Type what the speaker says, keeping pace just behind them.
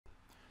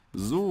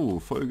So,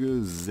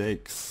 Folge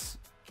 6.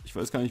 Ich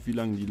weiß gar nicht, wie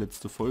lange die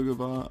letzte Folge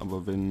war,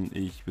 aber wenn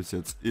ich bis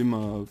jetzt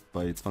immer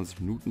bei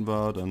 20 Minuten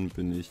war, dann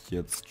bin ich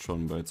jetzt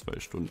schon bei 2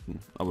 Stunden.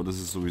 Aber das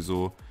ist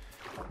sowieso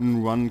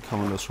ein Run,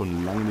 kann man das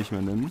schon lange nicht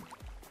mehr nennen.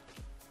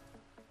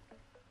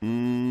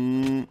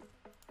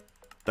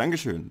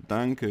 Dankeschön,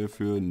 danke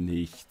für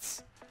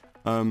nichts.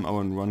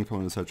 Aber ein Run kann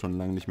man das halt schon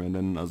lange nicht mehr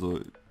nennen.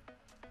 Also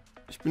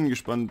ich bin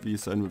gespannt, wie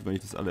es sein wird, wenn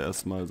ich das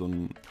allererste Mal so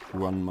einen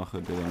Run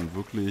mache, der dann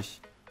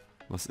wirklich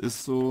was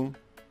ist so.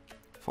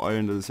 Vor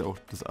allem, das ist ja auch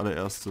das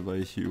allererste, weil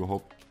ich hier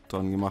überhaupt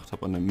dran gemacht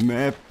habe an der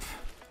Map.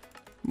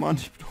 Mann,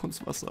 ich bin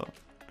ins Wasser.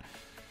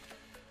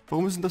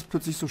 Warum ist denn das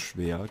plötzlich so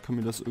schwer? Kann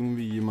mir das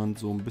irgendwie jemand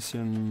so ein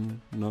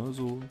bisschen, ne,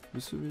 so,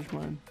 wisst ihr, wie ich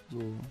meine? So,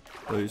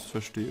 da ich es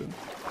verstehe.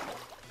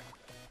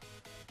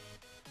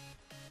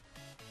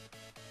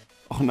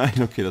 Ach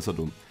nein, okay, das war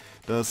dumm.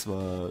 Das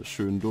war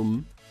schön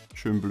dumm,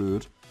 schön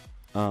blöd.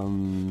 Aber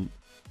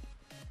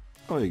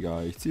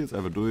egal, ich ziehe jetzt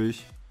einfach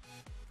durch.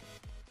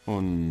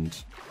 Und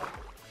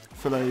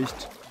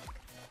vielleicht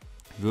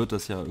wird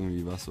das ja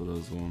irgendwie was oder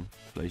so.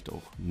 Vielleicht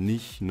auch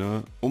nicht,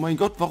 ne? Oh mein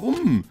Gott,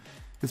 warum?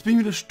 Jetzt bin ich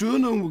mit der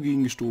Stirn irgendwo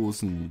gegen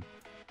gestoßen.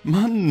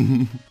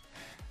 Mann!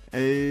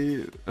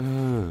 Ey,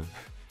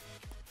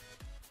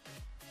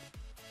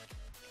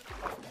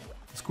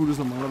 Das Coole ist,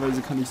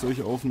 normalerweise kann ich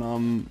solche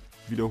Aufnahmen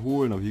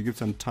wiederholen, aber hier gibt es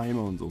ja einen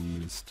Timer und so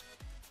Mist.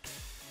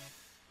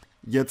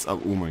 Jetzt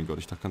aber, oh mein Gott,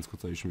 ich dachte ganz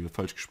kurz, dass ich schon wieder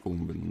falsch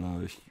gesprungen bin.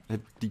 Na, ich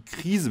hätte die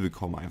Krise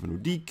bekommen, einfach nur.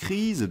 Die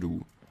Krise,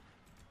 du.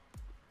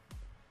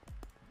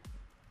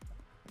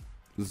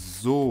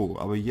 So,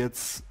 aber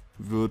jetzt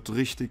wird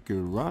richtig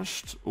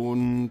gerusht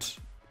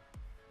und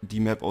die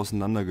Map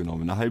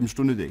auseinandergenommen. In einer halben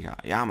Stunde, Digga.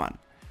 Ja, Mann.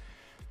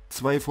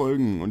 2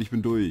 Folgen und ich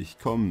bin durch.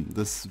 Komm,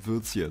 das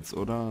wird's jetzt,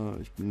 oder?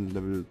 Ich bin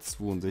Level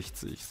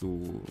 62.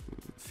 So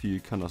viel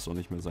kann das doch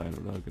nicht mehr sein,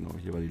 oder? Genau,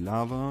 hier war die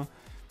Lava.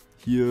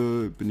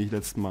 Hier bin ich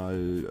letztes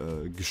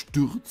Mal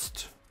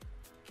gestürzt.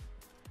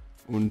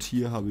 Und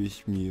hier habe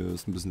ich mir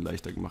es ein bisschen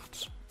leichter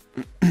gemacht.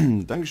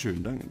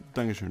 Dankeschön,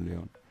 Dankeschön,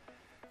 Leon.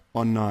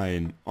 Oh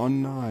nein, oh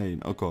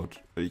nein, oh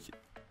Gott.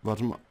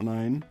 Warte mal,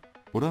 nein,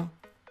 oder?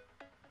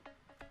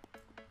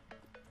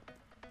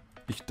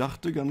 Ich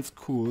dachte ganz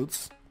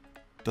kurz,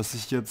 dass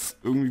ich jetzt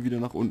irgendwie wieder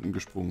nach unten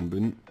gesprungen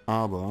bin,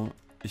 aber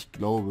ich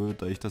glaube,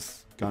 da ich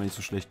das gar nicht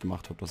so schlecht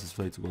gemacht habe, dass es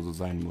vielleicht sogar so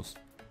sein muss.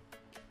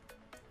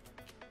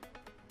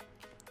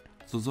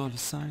 So soll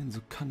es sein, so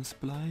kann es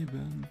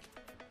bleiben.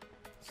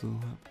 So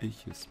hab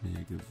ich es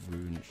mir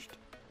gewünscht.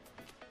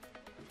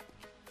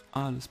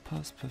 Alles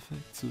passt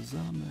perfekt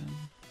zusammen,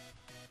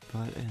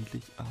 weil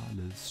endlich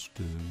alles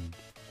stimmt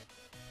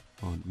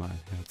und mein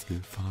Herz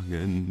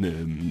gefangen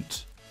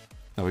nimmt.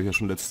 Da habe ich ja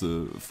schon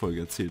letzte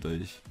Folge erzählt, dass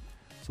ich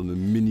so eine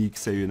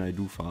Mini-Xavier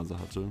Naidoo-Phase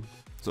hatte.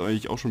 Ist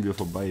eigentlich auch schon wieder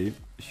vorbei.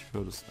 Ich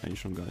höre das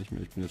eigentlich schon gar nicht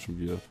mehr. Ich bin jetzt schon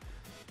wieder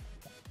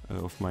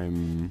auf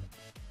meinem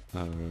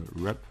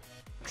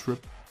Rap-Trip.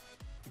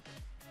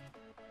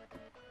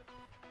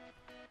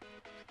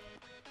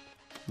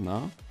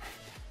 Na?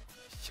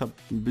 Ich habe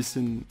ein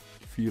bisschen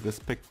viel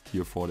Respekt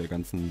hier vor der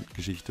ganzen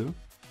Geschichte.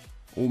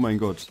 Oh mein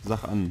Gott,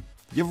 sag an.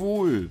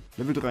 Jawohl,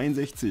 Level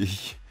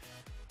 63.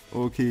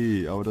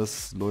 Okay, aber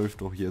das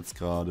läuft doch jetzt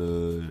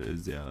gerade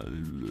sehr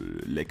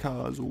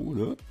lecker so,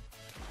 ne?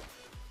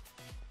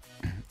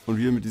 Und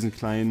wir mit diesen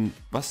kleinen...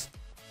 Was?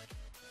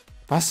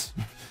 Was?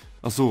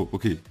 Ach so,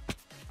 okay.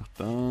 Ach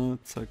da,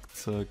 zack,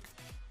 zack.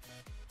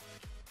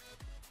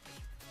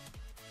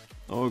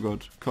 Oh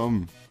Gott,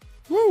 komm.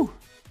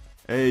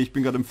 Ey, ich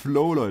bin gerade im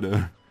Flow,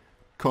 Leute.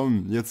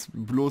 Komm, jetzt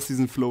bloß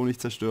diesen Flow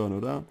nicht zerstören,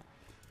 oder?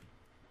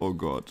 Oh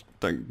Gott,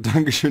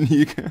 Dankeschön,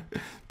 Hielke.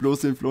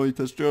 Bloß den Flow nicht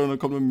zerstören, dann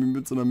kommt man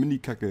mit so einer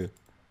Mini-Kacke.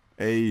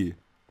 Ey.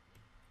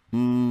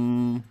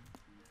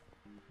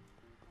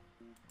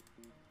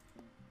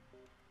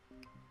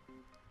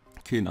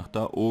 Okay, nach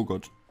da, oh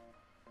Gott.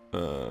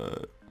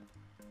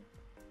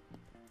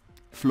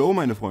 Flow,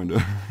 meine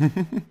Freunde.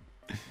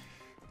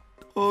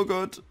 Oh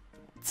Gott.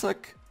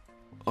 Zack.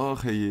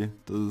 Ach hey,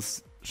 das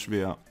ist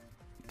schwer.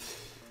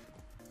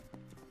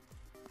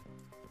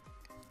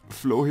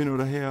 Flow hin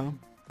oder her.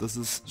 Das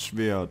ist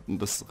schwer und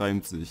das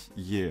reimt sich.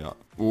 Yeah.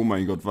 Oh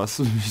mein Gott, was?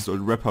 Ich soll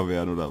Rapper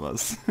werden oder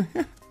was?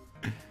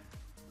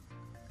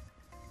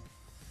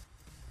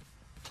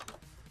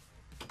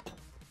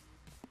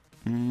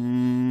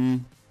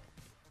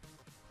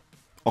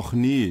 Och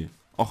nee.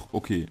 Och,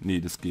 okay. Nee,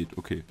 das geht.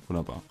 Okay,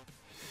 wunderbar.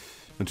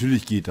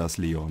 Natürlich geht das,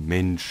 Leon.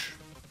 Mensch.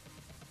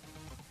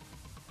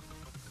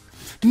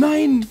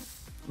 Nein!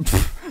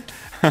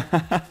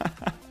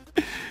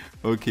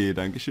 Okay,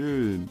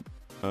 dankeschön.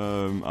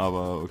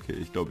 Aber okay,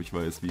 ich glaube, ich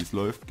weiß, wie es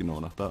läuft.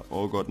 Genau, nach da.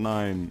 Oh Gott,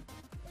 nein.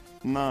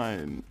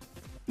 Nein.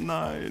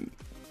 Nein.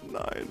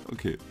 Nein.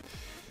 Okay.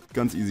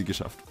 Ganz easy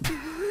geschafft.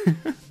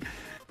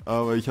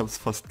 Aber ich habe es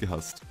fast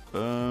gehasst.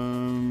 Oh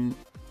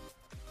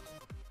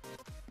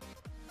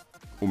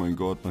mein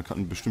Gott, man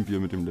kann bestimmt wieder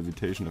mit dem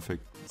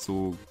Levitation-Effekt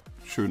so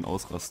schön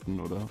ausrasten,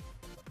 oder?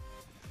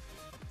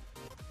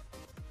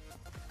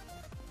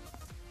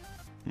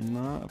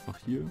 Na, einfach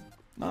hier.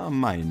 Ah,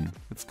 mein.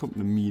 Jetzt kommt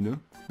eine Mine.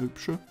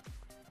 Hübsche.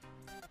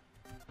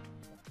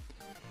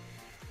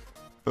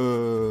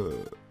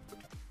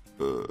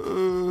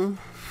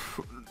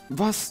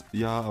 Was?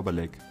 Ja, aber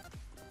leck.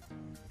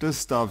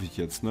 Das darf ich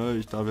jetzt, ne?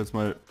 Ich darf jetzt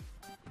mal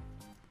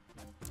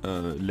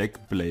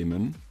Leck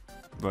blamen,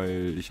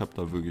 weil ich habe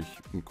da wirklich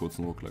einen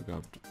kurzen Ruckler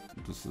gehabt.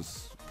 Das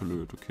ist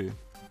blöd, okay.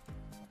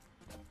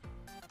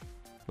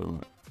 Warte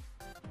mal.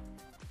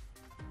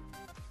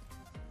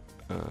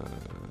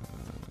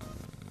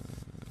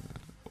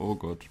 Oh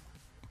Gott.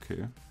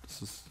 Okay,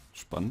 das ist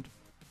spannend.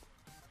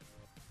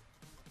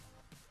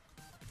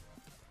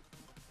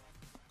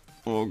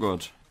 Oh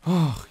Gott.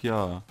 Ach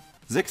ja.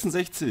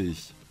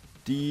 66.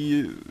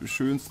 Die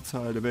schönste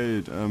Zahl der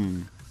Welt.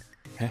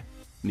 Hä?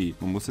 Nee,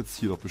 man muss jetzt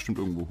hier doch bestimmt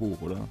irgendwo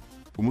hoch, oder?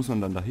 Wo muss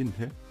man dann dahin?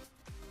 Hä?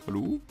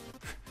 Hallo?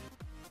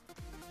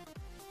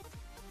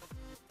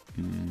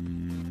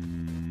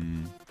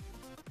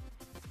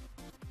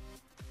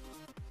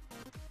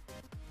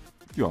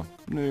 Ja,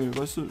 nee,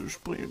 weißt du, dann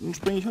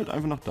springe ich halt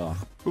einfach nach da.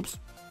 Ups,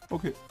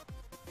 okay.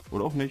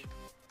 Oder auch nicht.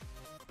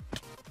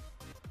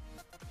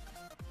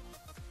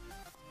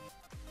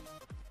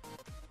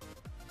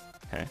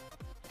 Hä?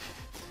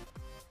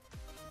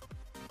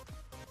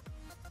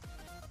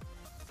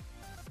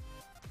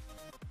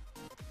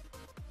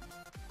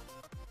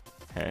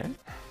 Hä?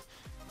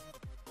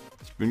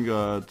 Ich bin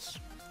gerade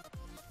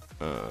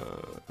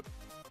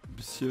ein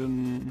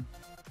bisschen...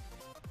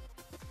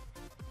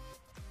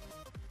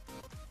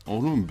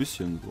 Auch nur ein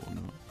bisschen so,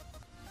 ne?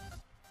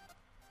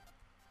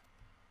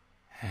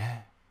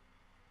 Hä?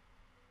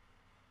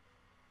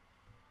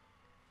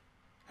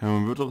 Ja,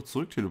 man wird doch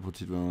zurück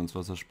teleportiert, wenn man ins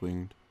Wasser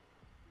springt.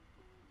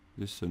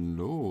 Was ist denn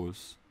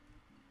los?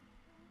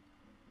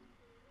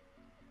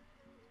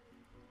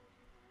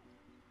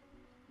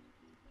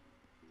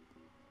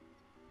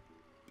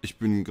 Ich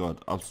bin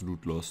gerade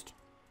absolut lost.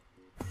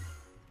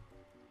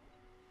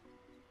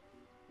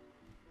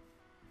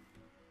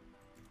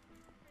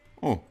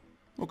 Oh,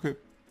 okay.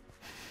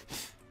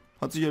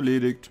 Hat sich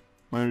erledigt,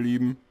 meine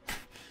Lieben.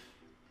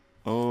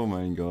 Oh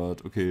mein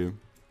Gott, okay.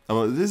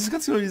 Aber das ist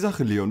ganz genau die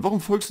Sache, Leon. Warum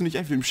folgst du nicht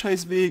einfach dem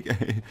scheiß Weg,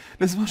 ey?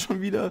 Das war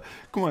schon wieder...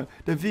 Guck mal,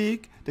 der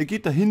Weg, der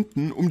geht da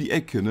hinten um die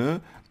Ecke, ne?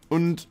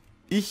 Und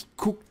ich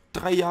guck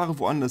 3 Jahre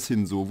woanders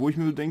hin, so. Wo ich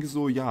mir so denke,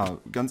 so, ja,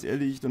 ganz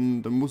ehrlich,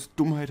 dann muss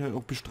Dummheit halt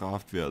auch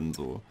bestraft werden,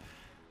 so.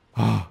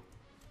 Ah.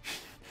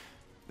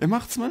 Er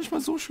macht's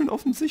manchmal so schön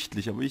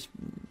offensichtlich, aber ich...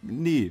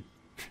 Nee.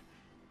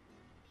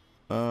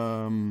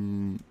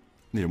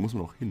 Nee, da muss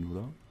man auch hin,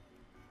 oder?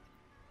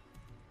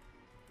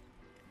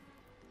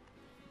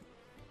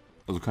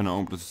 Also keine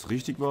Ahnung, ob das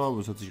richtig war, aber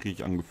es hat sich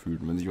richtig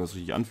angefühlt. Und wenn sich was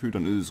richtig anfühlt,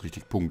 dann ist es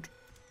richtig. Punkt.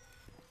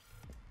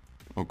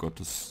 Oh Gott,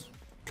 das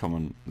kann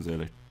man sehr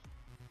leicht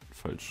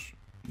falsch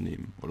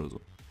nehmen oder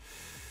so.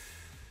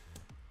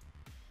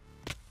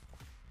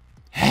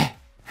 Hä?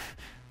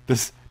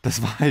 Das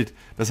war halt,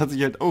 das hat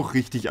sich halt auch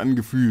richtig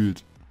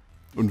angefühlt.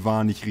 Und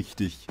war nicht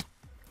richtig.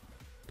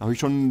 Da habe ich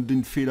schon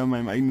den Fehler in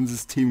meinem eigenen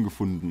System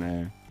gefunden,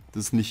 ey.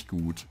 Das ist nicht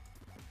gut.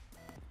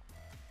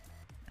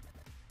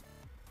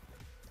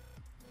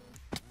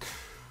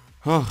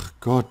 Ach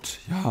Gott,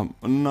 ja,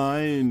 oh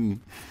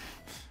nein.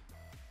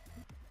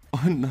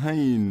 Oh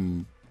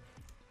nein.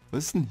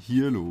 Was ist denn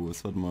hier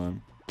los? Warte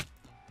mal.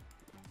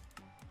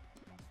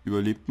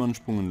 Überlebt man einen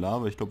Sprung in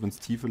Lava? Ich glaube, wenn es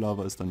tiefe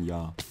Lava ist, dann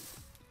ja.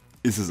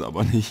 Ist es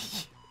aber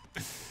nicht.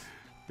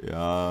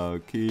 Ja,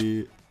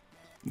 okay.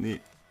 Nee.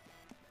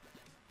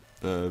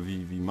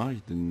 Wie mache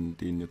ich denn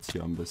den jetzt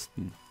hier am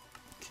besten?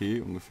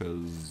 Okay, ungefähr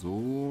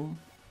so.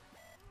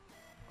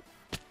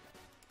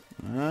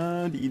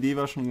 Ah, die Idee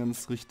war schon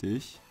ganz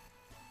richtig.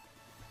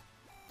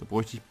 Da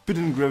bräuchte ich bitte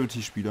einen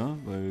Gravity-Spieler,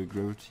 weil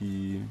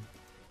Gravity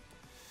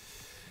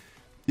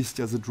ist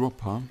ja the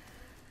Dropper.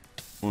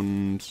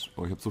 Und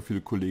oh, ich habe so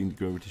viele Kollegen, die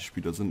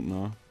Gravity-Spieler sind,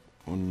 ne?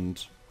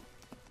 Und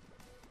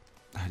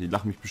die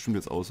lachen mich bestimmt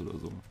jetzt aus oder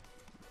so.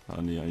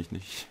 Ah, nee, eigentlich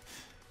nicht.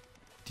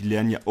 Die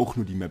lernen ja auch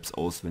nur die Maps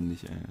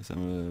auswendig, ey. Das ist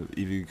ein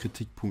ewiger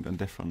Kritikpunkt an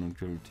Defrun und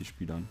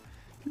Gravity-Spielern.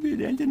 Wir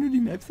lernen ja nur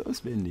die Maps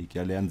auswendig.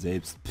 Ja, lernen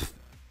selbst. Pff.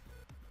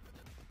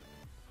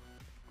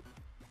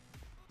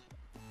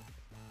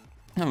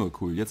 Aber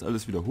cool, jetzt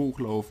alles wieder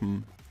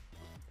hochlaufen.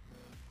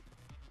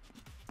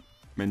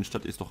 Mensch,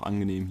 das ist doch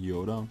angenehm hier,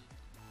 oder?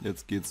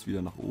 Jetzt geht's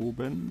wieder nach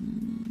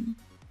oben.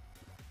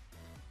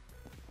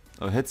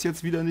 Aber hätte es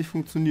jetzt wieder nicht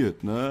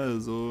funktioniert, ne?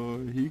 Also,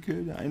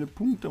 Hielke, der eine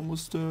Punkt, da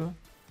musste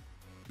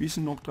ein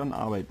bisschen noch dran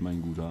arbeiten,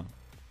 mein Guter.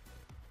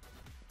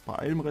 Bei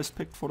allem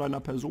Respekt vor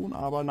deiner Person,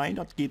 aber nein,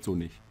 das geht so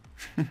nicht.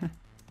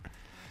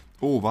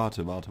 Oh,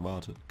 warte.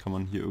 Kann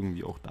man hier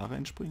irgendwie auch da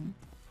reinspringen?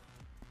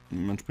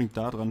 Man springt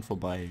da dran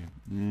vorbei.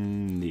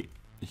 Nee,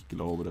 ich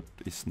glaube, das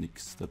ist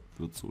nix. Das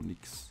wird so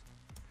nix.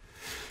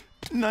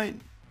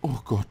 Nein! Oh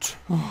Gott.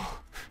 Oh.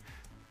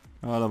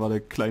 Ja, da war der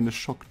kleine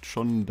Schock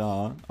schon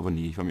da. Aber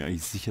nee, ich war mir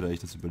eigentlich sicher, dass ich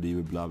das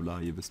überlebe. Bla bla,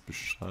 ihr wisst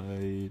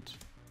Bescheid.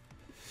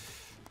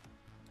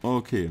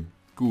 Okay,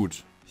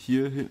 gut.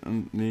 Hier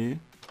hinten... Nee.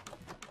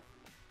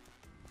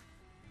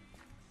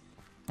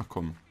 Ach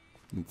komm.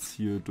 Jetzt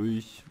hier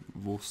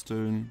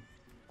durchwursteln.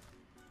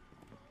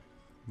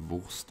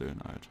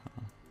 Wursteln, Alter.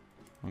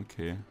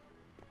 Okay.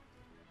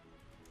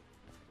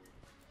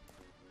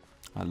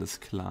 Alles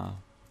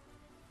klar.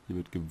 Hier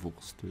wird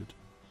gewurstelt.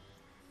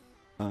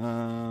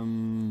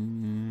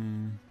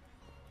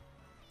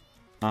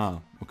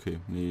 Okay.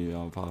 Nee,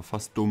 ja, war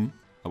fast dumm.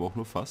 Aber auch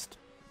nur fast.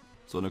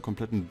 So einer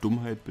kompletten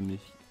Dummheit bin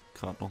ich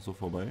gerade noch so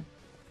vorbei.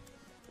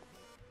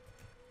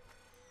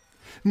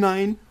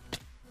 Nein!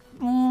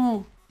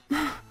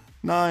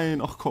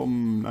 Nein, ach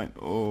komm, nein.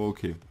 Oh,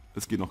 okay,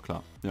 es geht noch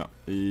klar. Ja,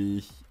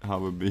 ich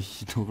habe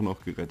mich doch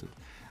noch gerettet.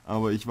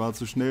 Aber ich war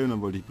zu schnell und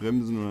dann wollte ich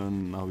bremsen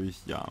und dann habe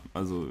ich, ja,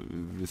 also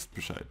ihr wisst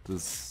Bescheid.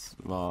 Das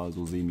war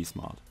so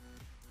semi-smart.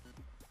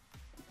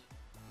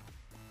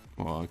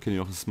 Oh, kenne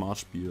ich auch das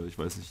Smart-Spiel. Ich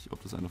weiß nicht,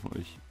 ob das einer von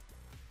euch,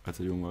 als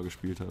er jung war,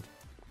 gespielt hat.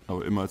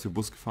 Aber immer als wir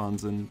Bus gefahren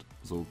sind,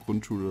 so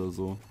Grundschule oder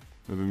so,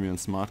 wenn wir einen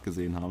Smart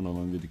gesehen haben, dann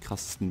waren wir die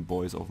krassesten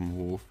Boys auf dem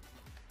Hof.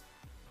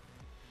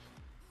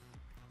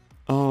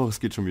 Oh, es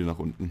geht schon wieder nach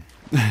unten.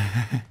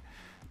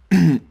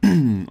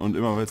 Und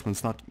immer, weil man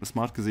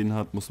Smart gesehen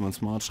hat, musste man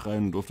Smart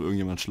schreien und durfte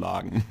irgendjemand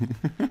schlagen.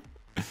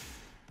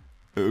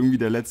 Irgendwie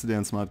der Letzte, der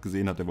einen Smart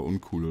gesehen hat, der war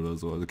uncool oder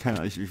so. Also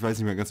ich weiß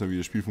nicht mehr ganz genau, wie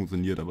das Spiel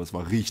funktioniert, aber es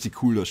war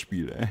richtig cool, das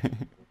Spiel, ey.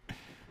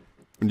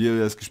 Und jeder,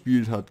 der es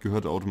gespielt hat,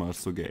 gehörte automatisch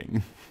zur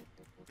Gang.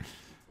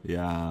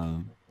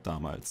 Ja,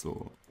 damals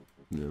so.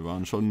 Wir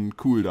waren schon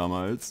cool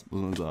damals,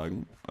 muss man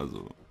sagen.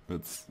 Also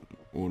jetzt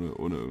ohne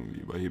irgendwie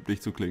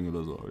überheblich zu klingen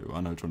oder so. Aber wir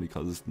waren halt schon die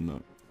krassesten, ne?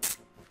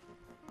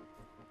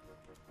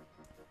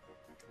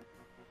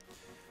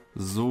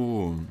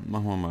 So,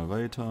 machen wir mal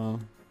weiter.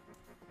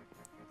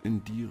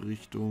 In die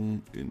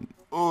Richtung,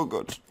 Oh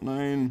Gott,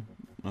 nein.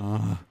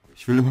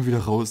 Ich will immer wieder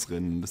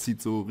rausrennen. Das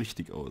sieht so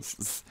richtig aus.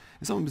 Das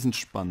ist auch ein bisschen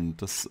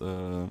spannend. Das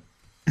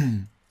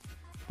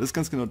ist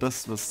ganz genau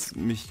das, was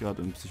mich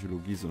gerade in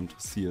Psychologie so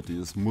interessiert.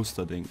 Dieses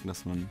Musterdenken,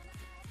 dass man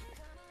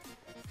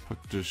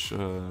praktisch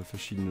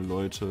verschiedene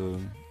Leute,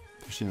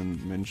 verschiedene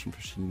Menschen,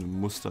 verschiedene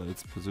Muster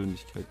als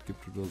Persönlichkeit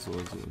gibt oder so.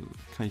 Also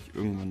kann ich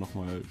irgendwann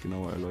nochmal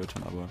genauer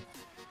erläutern, aber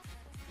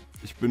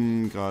ich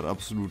bin gerade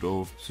absolut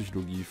auf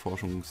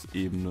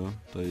Psychologie-Forschungsebene,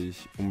 da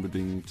ich kann mir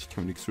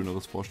nichts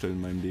Schöneres vorstellen,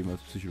 in meinem Leben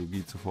als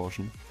Psychologie zu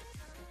forschen.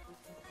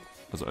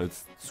 Also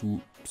als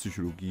zu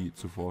Psychologie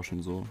zu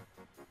forschen, so.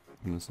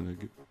 Wenn das Sinn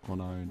ergibt. Oh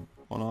nein.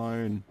 Oh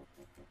nein.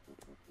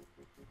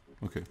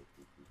 Okay.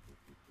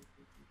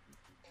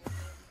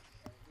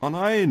 Oh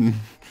nein!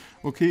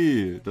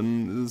 Okay,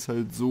 dann ist es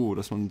halt so,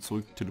 dass man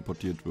zurück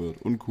teleportiert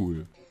wird.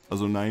 Uncool.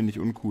 Also nein, nicht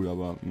uncool,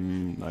 aber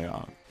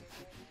naja.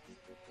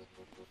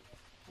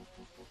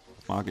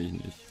 Mag ich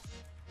nicht.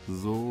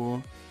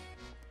 So.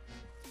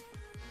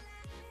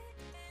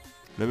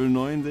 Level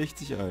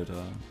 69,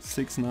 Alter.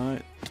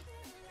 6-9.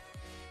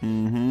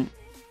 Mhm.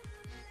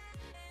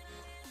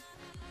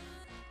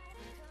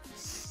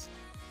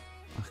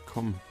 Ach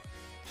komm.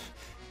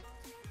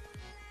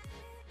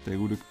 Der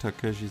gute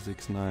Takeshi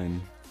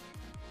 69.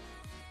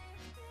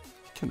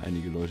 Ich kenne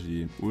einige Leute,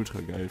 die ihn ultra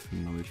geil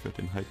finden, aber ich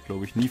werde den Hype,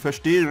 glaube ich, nie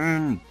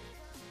verstehen.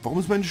 Warum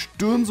ist meine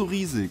Stirn so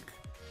riesig?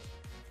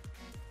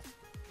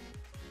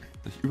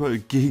 Dass ich überall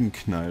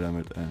gegenknall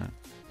damit,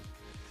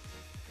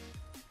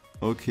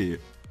 Okay.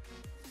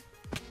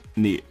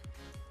 Nee.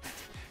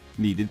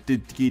 Nee,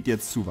 das geht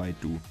jetzt zu weit,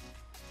 du.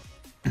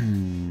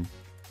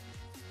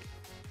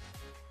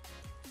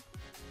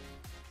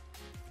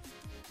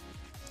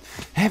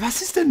 Hä,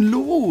 was ist denn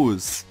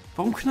los?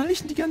 Warum knall ich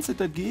denn die ganze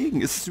Zeit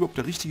dagegen? Ist es überhaupt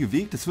der richtige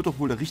Weg? Das wird doch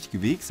wohl der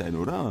richtige Weg sein,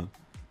 oder?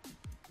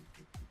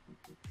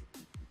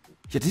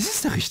 Ja, das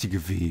ist der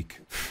richtige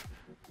Weg.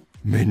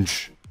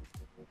 Mensch.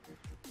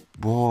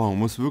 Boah, man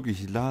muss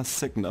wirklich last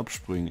second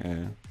abspringen,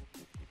 ey.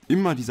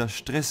 Immer dieser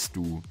Stress,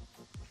 du.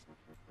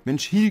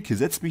 Mensch, Hielke,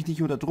 setz mich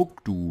nicht unter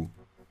Druck, du.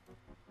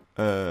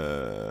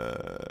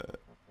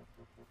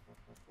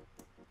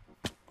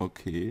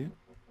 Okay.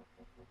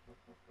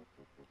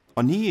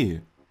 Oh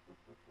nee.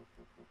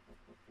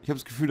 Ich habe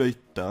das Gefühl, dass ich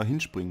da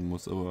hinspringen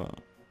muss, aber...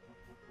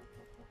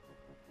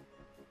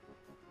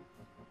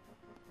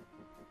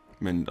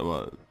 Moment,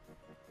 aber...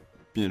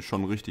 Bin jetzt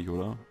schon richtig,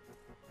 oder?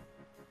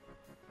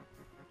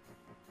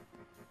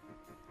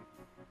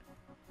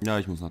 Ja,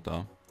 ich muss nach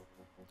da.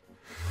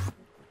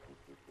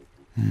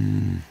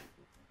 Wenn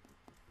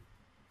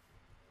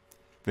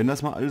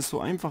das mal alles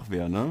so einfach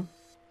wäre, ne?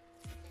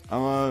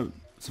 Aber...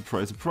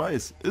 Surprise,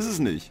 surprise. Ist es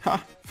nicht. Ha!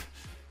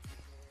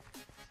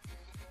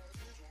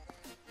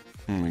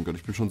 Oh mein Gott,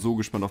 ich bin schon so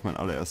gespannt auf meinen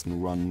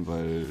allerersten Run,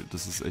 weil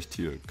das ist echt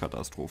hier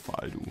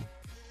katastrophal, du.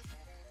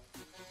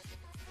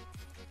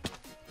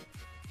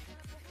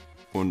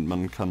 Und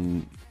man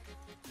kann...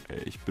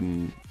 Ey, ich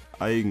bin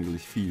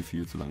eigentlich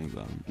viel zu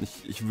langsam.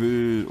 Ich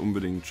will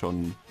unbedingt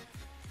schon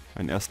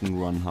meinen ersten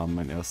Run haben,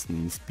 meinen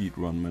ersten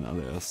Speedrun, meinen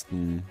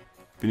allerersten...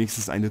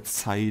 Wenigstens eine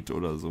Zeit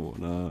oder so,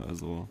 ne?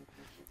 Also...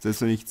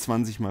 Selbst wenn ich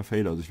 20 Mal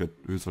fail, also ich werde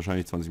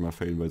höchstwahrscheinlich 20 Mal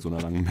failen bei so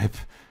einer langen Map.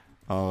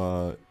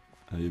 Aber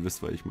ihr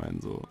wisst, was ich meine,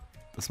 so.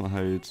 Dass man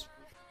halt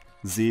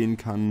sehen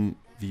kann,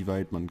 wie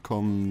weit man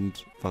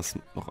kommt, was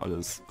noch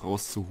alles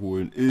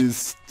rauszuholen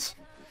ist.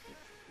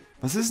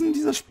 Was ist denn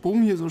dieser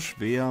Sprung hier so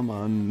schwer,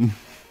 Mann?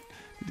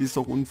 Die ist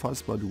doch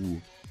unfassbar,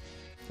 du.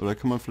 Oder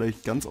kann man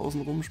vielleicht ganz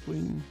außen rum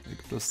springen?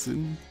 Ergibt das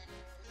Sinn?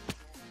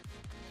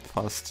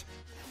 Passt.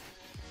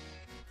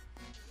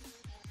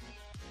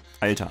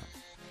 Alter.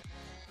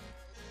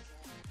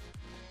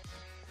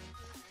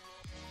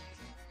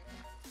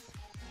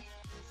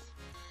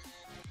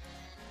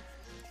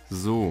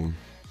 So.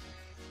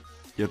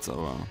 Jetzt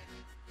aber.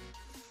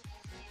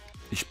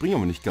 Ich springe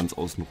aber nicht ganz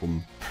außen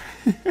rum.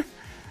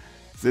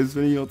 Selbst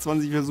wenn ich noch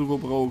 20 Versuche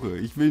brauche.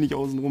 Ich will nicht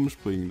außen rum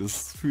springen.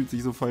 Das fühlt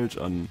sich so falsch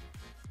an.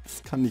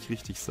 Das kann nicht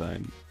richtig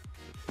sein.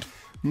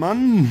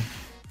 Mann!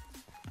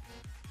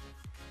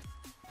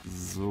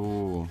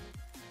 So.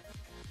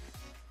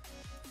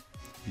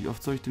 Wie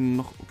oft soll ich denn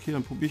noch... Okay,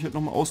 dann probiere ich halt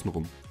nochmal außen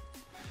rum.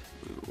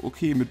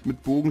 Okay,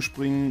 mit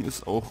Bogenspringen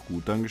ist auch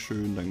gut.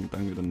 Dankeschön,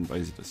 danke, dann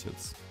weiß ich das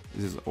jetzt.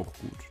 Das ist auch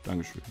gut.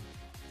 Dankeschön.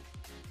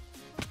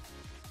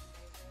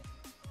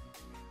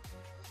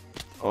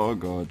 Oh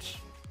Gott.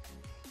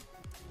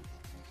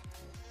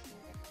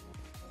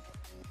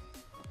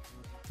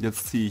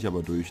 Jetzt ziehe ich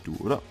aber durch, du,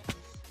 oder?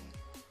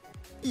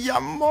 Ja,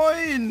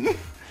 moin!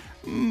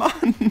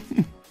 Mann!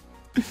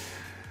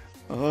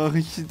 Ach,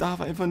 ich darf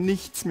einfach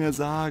nichts mehr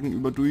sagen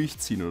über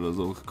Durchziehen oder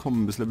so.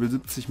 Komm, bis Level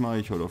 70 mache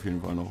ich heute auf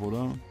jeden Fall noch,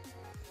 oder?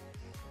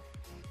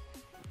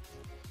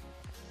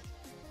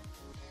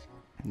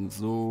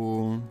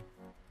 So.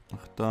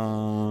 Ach,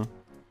 da.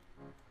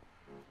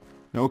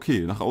 Ja,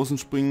 okay, nach außen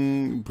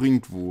springen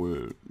bringt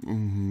wohl.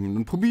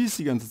 Dann probiere ich es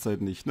die ganze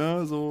Zeit nicht,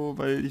 ne? So,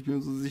 weil ich mir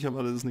so sicher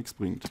war, dass es nichts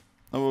bringt.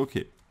 Aber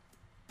okay.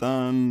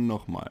 Dann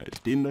nochmal.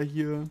 Den da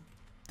hier.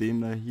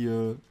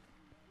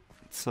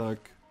 Zack.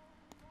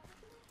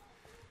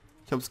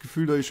 Ich habe das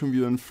Gefühl, dass ich schon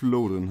wieder einen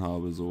Flow drin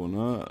habe, so,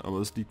 ne? Aber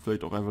es liegt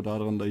vielleicht auch einfach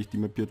daran, dass ich die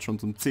Map jetzt schon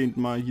zum 10.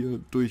 Mal hier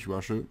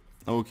durchrushe.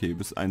 Okay,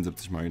 bis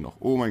 71 Mal noch.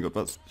 Oh mein Gott,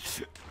 was?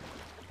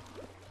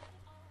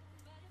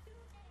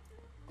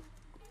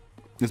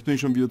 Jetzt bin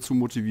ich schon wieder zu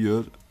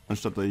motiviert,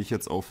 anstatt dass ich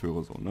jetzt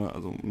aufhöre, so, ne?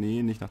 Also,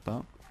 nee, nicht nach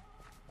da.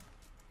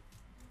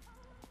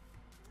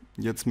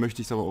 Jetzt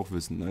möchte ich es aber auch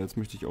wissen, ne? Jetzt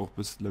möchte ich auch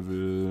bis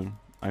Level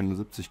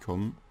 71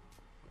 kommen.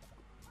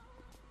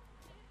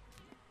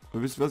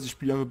 Aber wisst ihr was, ich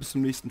spiele aber bis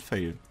zum nächsten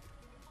Fail.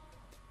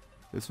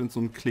 Selbst wenn es so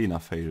ein kleiner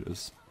Fail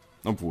ist.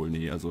 Obwohl,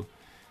 nee, also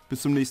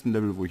bis zum nächsten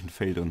Level, wo ich einen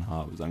Fail drin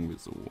habe, sagen wir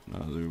so.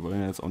 Ne? Also wir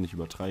wollen ja jetzt auch nicht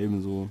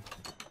übertreiben, so.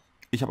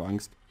 Ich habe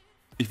Angst.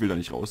 Ich will da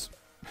nicht raus.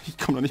 Ich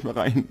komme da nicht mehr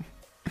rein.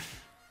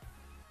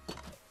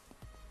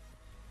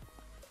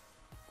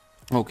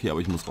 Okay, aber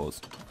ich muss raus.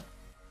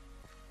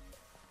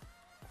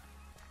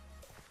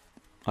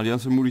 Aber die haben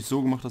es vermutlich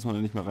so gemacht, dass man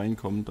da nicht mehr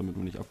reinkommt, damit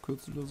man nicht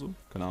abkürzt oder so.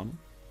 Keine Ahnung.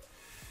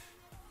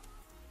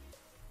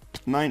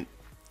 Nein.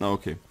 Na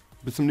okay.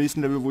 Bis zum nächsten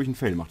Level, wo ich einen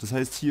Fail mache. Das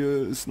heißt,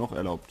 hier ist noch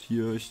erlaubt.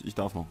 Hier, ich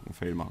darf noch einen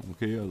Fail machen.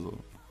 Okay, also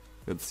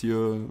jetzt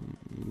hier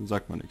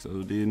sagt man nichts.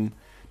 Also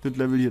das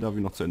Level hier darf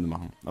ich noch zu Ende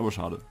machen. Aber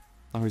schade.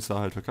 Da habe ich es da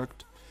halt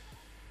verkackt.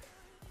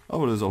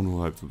 Aber das ist auch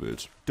nur halb so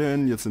wild.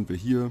 Denn jetzt sind wir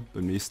hier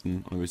beim nächsten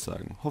und dann würde ich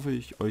sagen, hoffe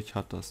ich, euch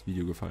hat das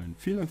Video gefallen.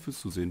 Vielen Dank fürs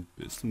Zusehen.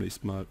 Bis zum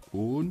nächsten Mal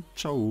und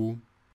ciao.